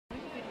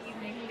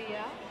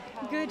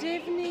Good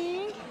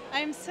evening.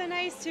 I'm so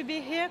nice to be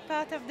here,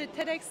 part of the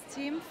TEDx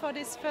team for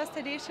this first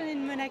edition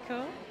in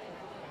Monaco.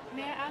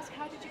 May I ask,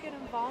 how did you get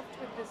involved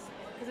with this?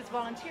 Because it's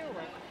volunteer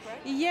work, right?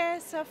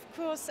 Yes, of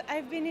course.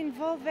 I've been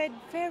involved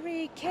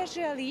very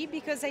casually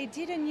because I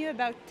didn't know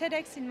about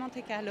TEDx in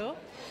Monte Carlo,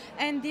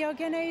 and the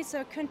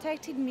organizer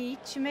contacted me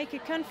to make a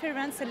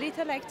conference, a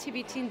little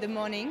activity in the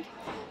morning,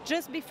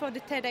 just before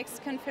the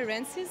TEDx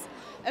conferences,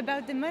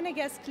 about the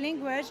Monegasque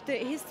language, the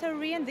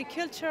history and the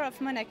culture of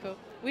Monaco,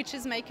 which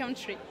is my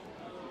country.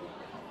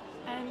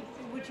 And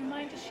would you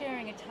mind just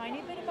sharing a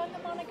tiny bit about the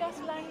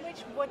Monegasque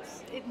language?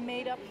 What's it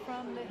made up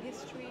from, the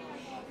history?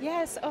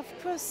 Yes, of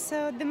course.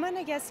 So the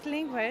Monegasque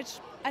language,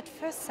 at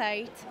first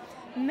sight,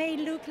 may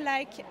look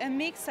like a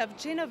mix of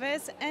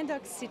Genovese and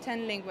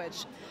Occitan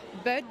language,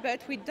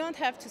 but we don't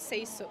have to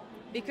say so,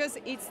 because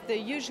it's the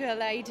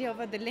usual idea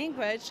of the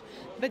language.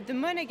 But the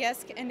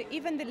Monegasque and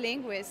even the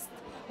linguists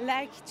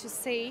like to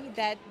say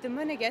that the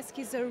Monegasque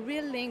is a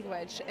real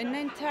language, an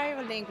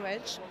entire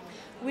language,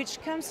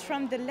 which comes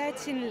from the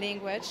Latin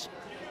language,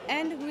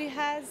 and we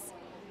has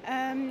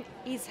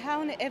its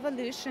own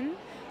evolution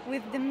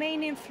with the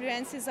main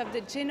influences of the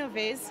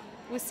Genovese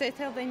who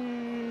settled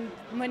in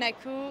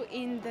Monaco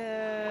in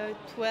the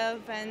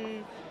 12th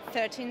and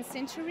 13th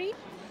century.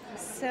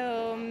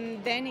 So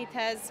then it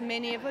has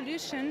many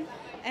evolution,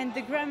 and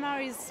the grammar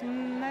is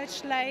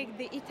much like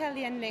the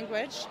Italian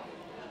language.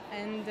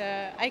 And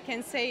I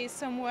can say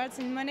some words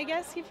in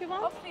Monegasque if you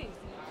want. Oh, please.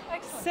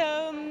 Excellent.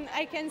 So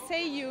I can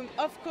say you,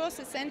 of course,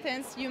 a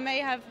sentence you may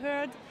have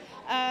heard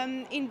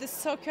in the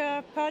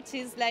soccer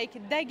parties like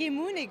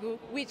Dagemunego,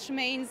 which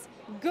means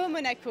go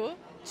Monaco,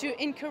 to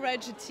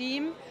encourage a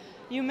team.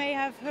 You may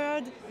have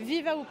heard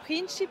Viva o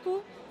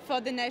Principu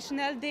for the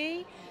National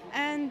Day.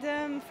 And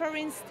for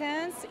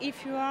instance,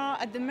 if you are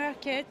at the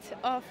market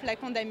of La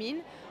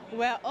Condamine,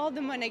 where all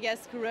the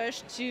Monegasque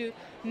rush to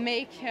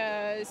make,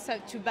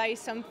 to buy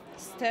some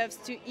stuffs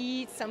to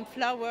eat, some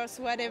flowers,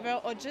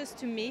 whatever, or just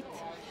to meet,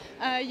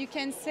 you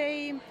can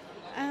say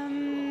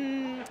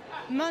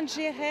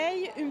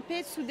mangerei un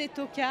peço de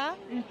toca,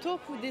 um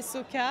toco de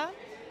soca,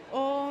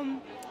 ou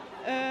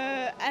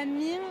a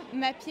mim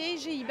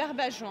mapiei i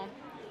barbajoan,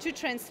 to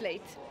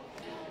translate.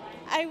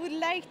 I would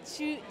like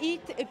to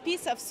eat a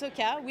piece of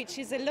soca, which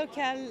is a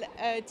local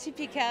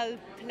typical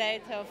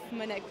plate of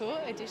Monaco,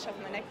 a dish of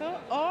Monaco,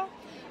 or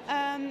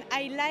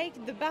I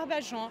like the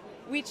barbajoan,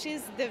 which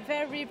is the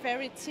very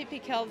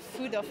typical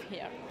food of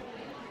here.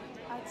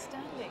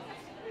 Outstanding.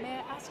 May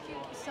I ask you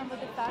some of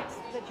the facts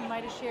that you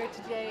might have shared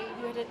today?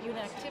 You had an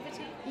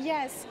activity?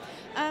 Yes,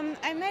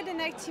 I made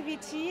an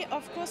activity,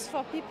 of course,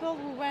 for people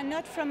who were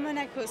not from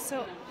Monaco.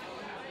 So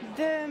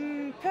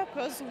the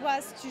purpose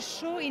was to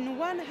show in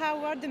 1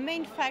 hour the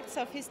main facts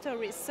of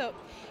history. So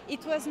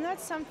it was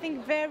not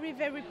something very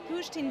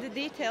pushed in the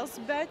details,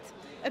 but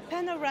a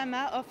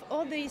panorama of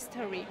all the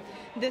history.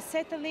 The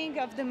settling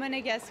of the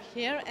Monegasque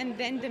here, and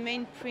then the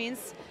main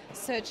prince,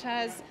 such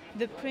as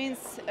the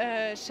Prince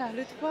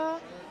Charles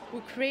III,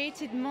 who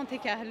created Monte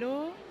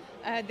Carlo,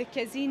 the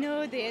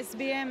casino, the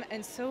SBM,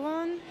 and so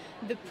on.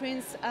 The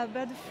Prince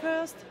Albert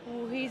I,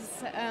 who is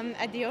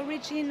at the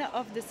origin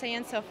of the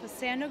science of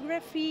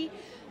oceanography.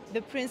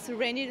 The Prince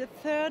René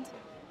III,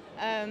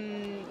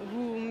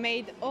 who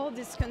made all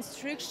this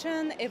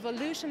construction,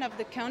 evolution of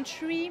the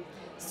country.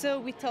 So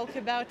we talk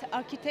about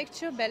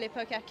architecture, Belle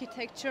Époque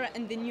architecture,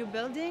 and the new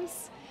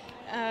buildings,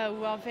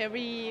 who are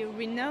very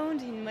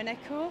renowned in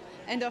Monaco,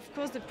 and of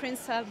course the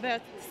Prince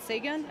Albert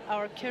II,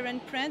 our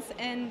current prince,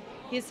 and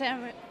his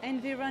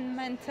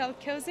environmental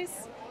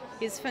causes,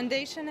 his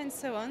foundation, and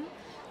so on.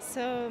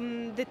 So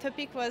the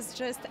topic was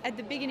just at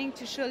the beginning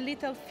to show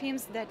little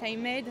films that I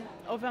made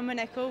over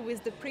Monaco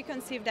with the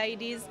preconceived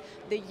ideas,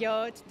 the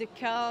yacht, the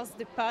cars,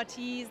 the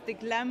parties, the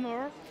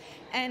glamour,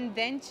 and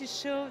then to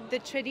show the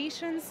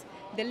traditions,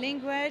 the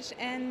language,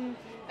 and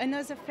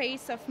another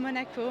face of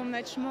Monaco,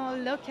 much more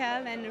local,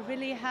 and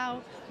really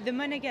how the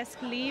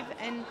Monegasque live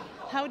and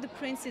how the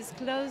prince is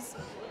close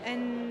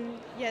and,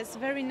 yes,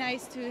 very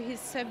nice to his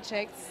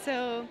subjects.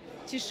 So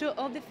to show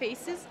all the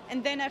faces,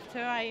 and then after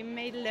I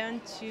made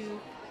learn to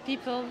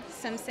people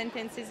some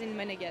sentences in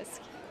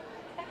Monegasque.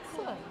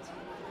 Excellent.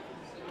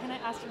 Can I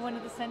ask you one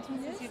of the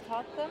sentences you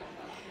taught them?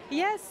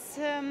 Yes,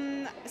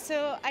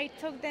 so I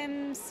taught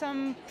them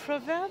some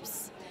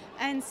proverbs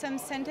and some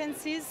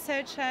sentences,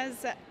 such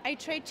as I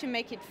tried to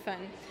make it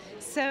fun.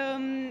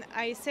 So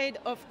I said,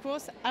 of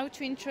course, how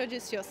to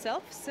introduce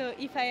yourself. So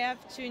if I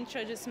have to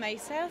introduce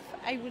myself,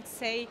 I would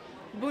say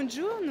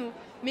Buongiorno,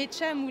 me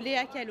chiamo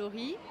Léa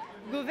Calori,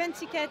 go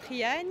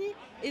 24 anni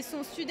e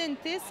sono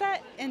studentessa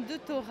in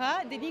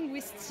dottorat di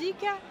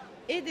linguistica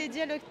e di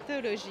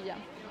dialettologia.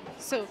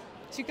 So,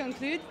 to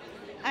conclude,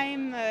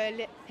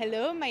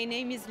 hello, my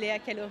name is Léa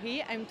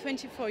Calori, I'm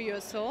 24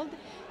 years old,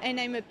 and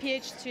I'm a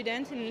PhD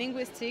student in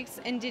linguistics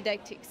and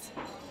didactics.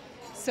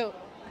 So,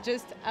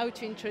 just how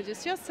to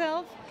introduce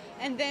yourself,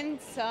 and then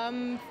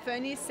some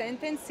funny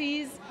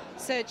sentences,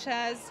 such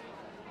as,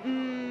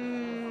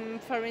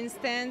 for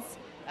instance,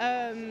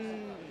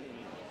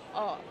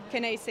 oh,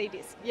 can I say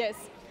this? Yes.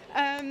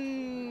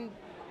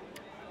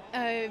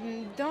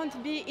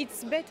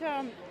 It's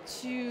better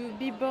to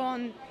be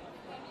born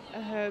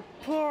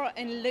poor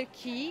and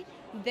lucky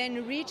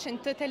than rich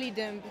and totally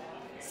dumb.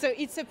 So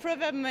it's a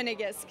proverb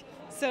monégasque.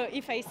 So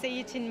if I say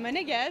it in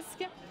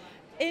monégasque,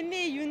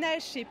 Aimé you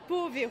nasce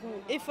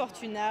poveru e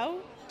fortunau,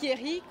 que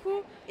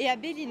rico e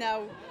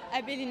abelinau.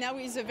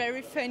 Abelinau is a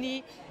very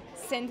funny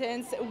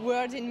sentence,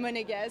 word in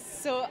monégasque.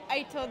 So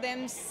I told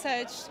them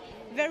such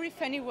very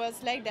funny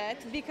words like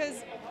that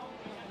because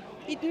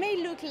it may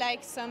look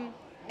like some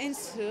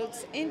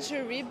insult,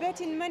 injury,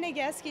 but in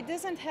monégasque it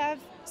doesn't have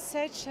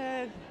such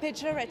a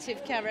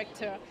pejorative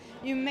character.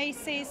 You may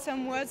say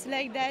some words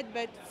like that,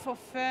 but for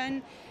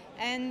fun,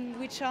 and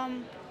which are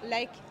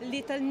like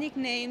little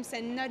nicknames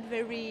and not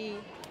very,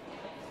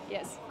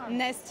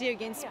 nasty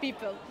against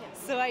people.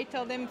 So I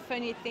tell them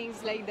funny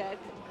things like that,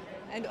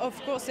 and of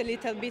course a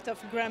little bit of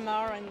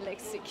grammar and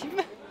lexic.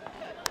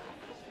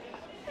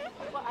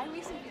 Well, I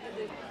recently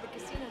did the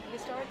casino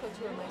historical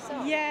tour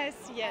myself. Yes.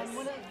 And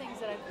one of the things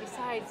that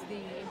besides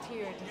the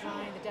interior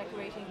design, the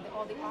decorating,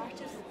 all the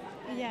artists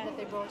that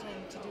they brought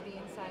in to do the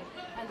inside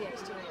and the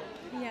exterior.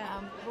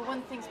 But one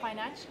of the things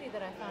financially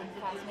that I found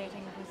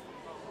fascinating was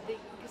the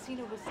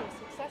casino was so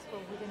successful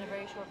within a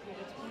very short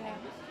period of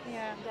time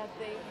that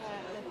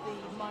that the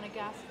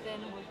Monegasque then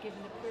were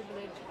given the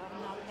privilege of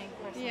not paying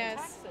personal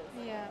taxes.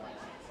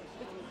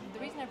 But the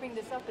reason I bring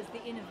this up is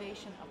the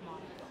innovation of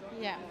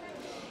Monaco.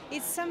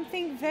 It's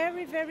something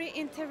very, very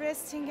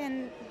interesting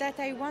and that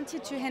I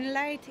wanted to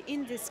highlight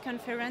in this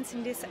conference,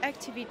 in this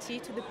activity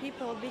to the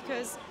people,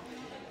 because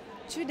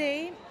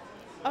today,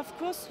 of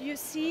course, you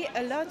see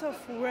a lot of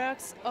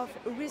works of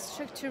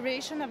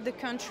restructuration of the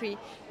country.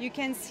 You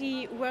can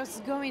see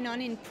works going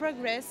on in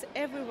progress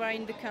everywhere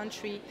in the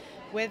country,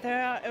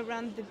 whether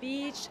around the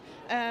beach,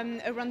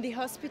 around the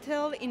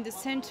hospital, in the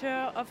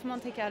center of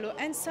Monte Carlo.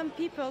 And some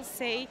people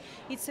say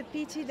it's a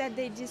pity that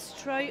they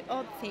destroy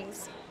old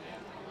things.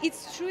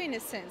 It's true in a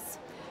sense,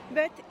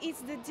 but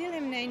it's the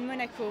dilemma in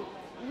Monaco.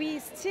 We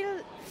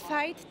still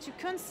fight to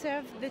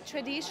conserve the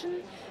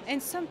tradition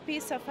and some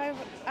piece of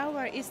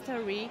our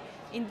history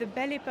in the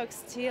Belle Époque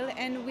still,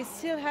 and we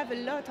still have a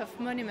lot of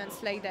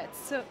monuments like that.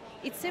 So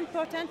it's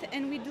important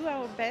and we do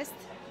our best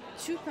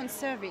to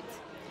conserve it.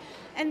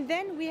 And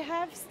then we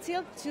have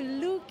still to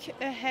look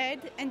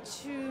ahead and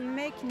to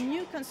make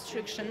new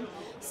construction,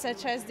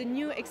 such as the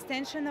new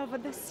extension over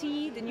the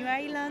sea, the new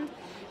island.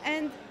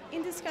 And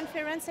in this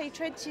conference, I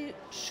tried to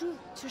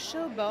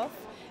show both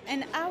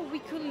and how we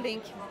could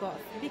link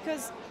both,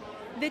 because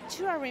the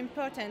two are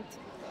important.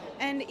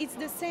 And it's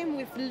the same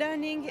with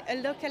learning a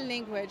local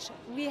language.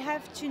 We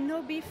have to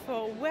know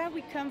before where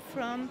we come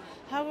from,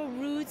 our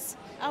roots,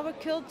 our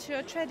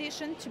culture,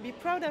 tradition, to be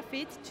proud of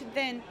it, to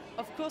then,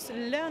 of course,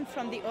 learn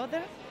from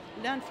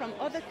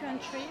other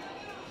country,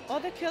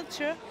 other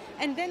culture,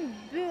 and then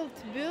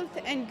build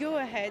and go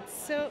ahead.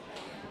 So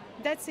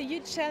that's a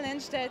huge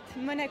challenge that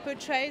Monaco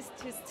tries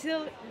to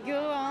still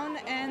go on,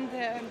 and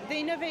the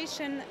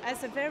innovation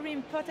has a very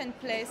important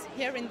place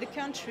here in the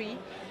country.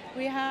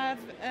 We have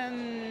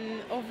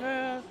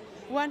over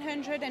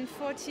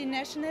 140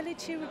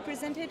 nationalities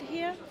represented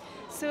here,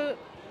 so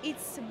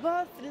it's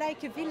both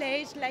like a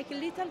village, like a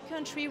little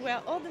country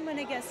where all the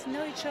Monegasques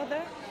know each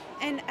other,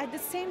 and at the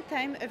same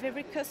time a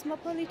very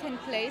cosmopolitan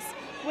place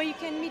where you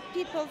can meet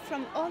people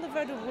from all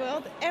over the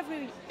world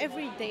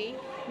every day,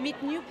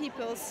 meet new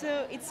people.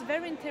 So it's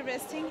very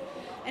interesting,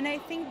 and I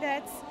think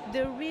that's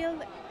the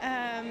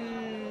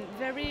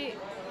very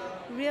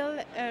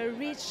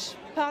rich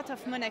part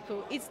of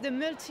Monaco. It's the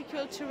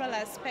multicultural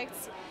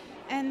aspects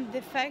and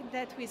the fact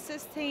that we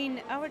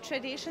sustain our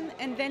tradition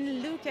and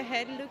then look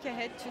ahead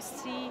to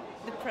see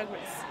the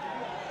progress.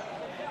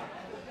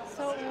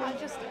 So I'll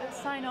just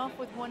sign off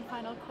with one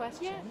final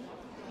question.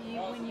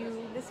 When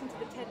you listened to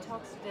the TED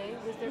Talks today,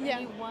 was there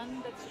any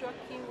one that struck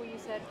you where you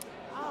said,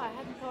 I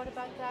hadn't thought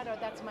about that, or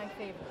that's my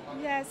favorite?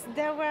 Yes,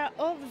 they were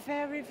all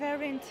very,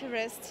 very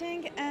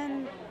interesting,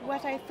 and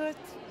what I thought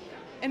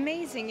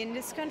amazing in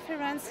this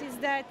conference is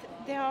that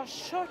there are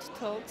short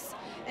talks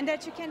and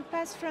that you can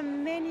pass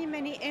from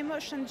many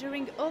emotions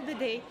during all the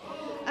day.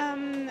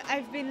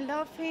 I've been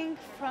laughing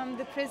from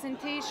the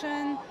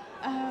presentation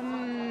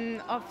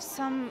of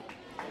some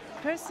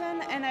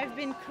person, and I've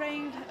been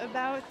crying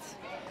about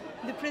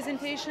the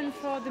presentation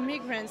for the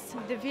migrants,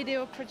 the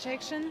video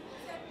projection,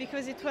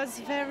 because it was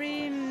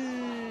very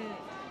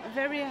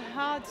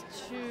hard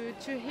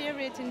to hear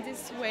it in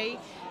this way,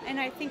 and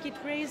I think it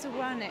raised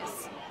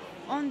awareness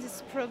on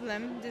this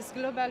problem, this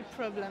global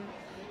problem.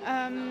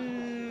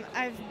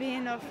 I've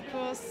been, of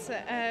course,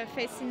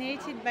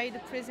 fascinated by the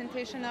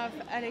presentation of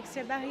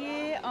Alexia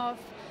Barrier, of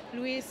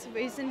Louis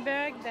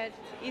Weisenberg, that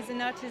is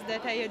an artist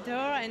that I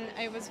adore, and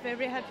I was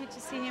very happy to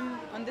see him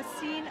on the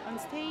scene, on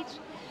stage.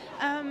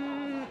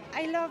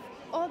 I love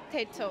all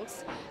TED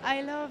Talks.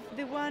 I love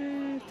the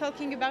one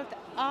talking about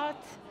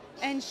art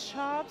and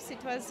shops.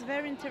 It was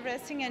very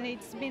interesting, and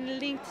it's been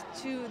linked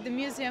to the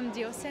museum,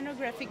 the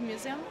Oceanographic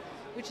Museum,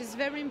 which is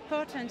very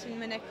important in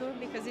Monaco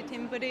because it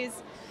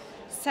embodies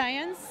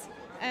science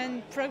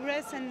and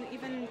progress and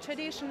even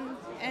tradition,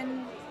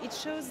 and it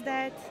shows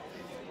that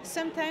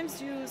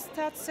sometimes you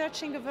start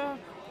searching over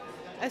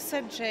a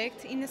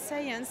subject in a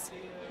science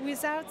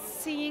without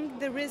seeing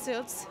the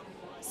results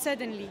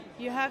suddenly.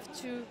 You have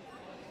to,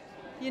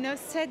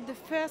 set the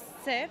first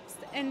steps,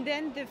 and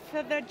then the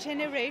further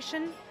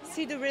generation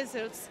see the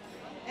results.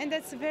 And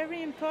that's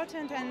very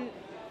important, and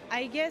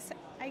I guess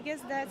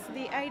that's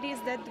the ideas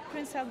that the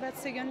Prince Albert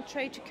II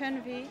tried to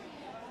convey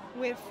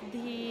with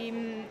the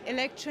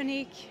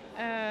electronic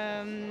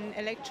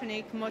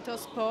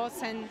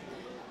motorsports and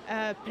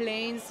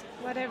planes,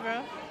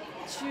 whatever,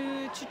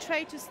 to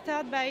try to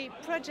start by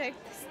project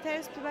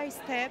steps by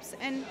steps,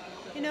 and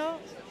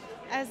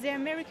as the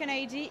American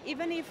idea,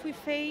 even if we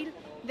fail,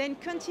 then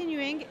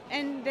continuing,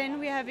 and then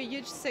we have a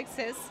huge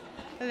success,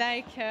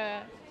 like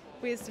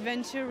with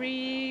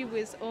Venturi,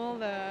 with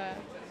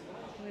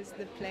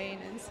the plane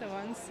and so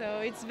on. So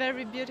it's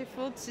very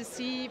beautiful to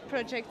see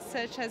projects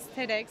such as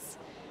TEDx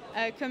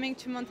coming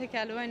to Monte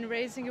Carlo and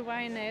raising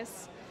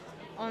awareness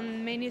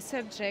on many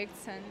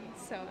subjects and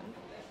so on.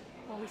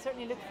 Well, we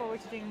certainly look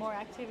forward to doing more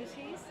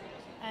activities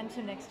and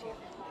to next year.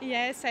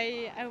 Yes,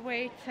 I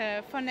wait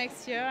for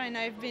next year, and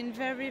I've been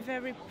very,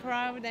 very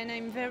proud, and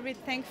I'm very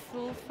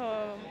thankful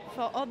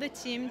for all the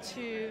team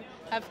to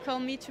have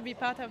called me to be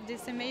part of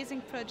this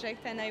amazing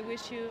project, and I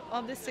wish you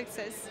all the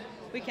success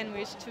we can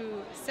wish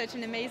to such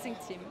an amazing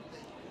team.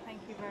 Thank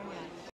you very much.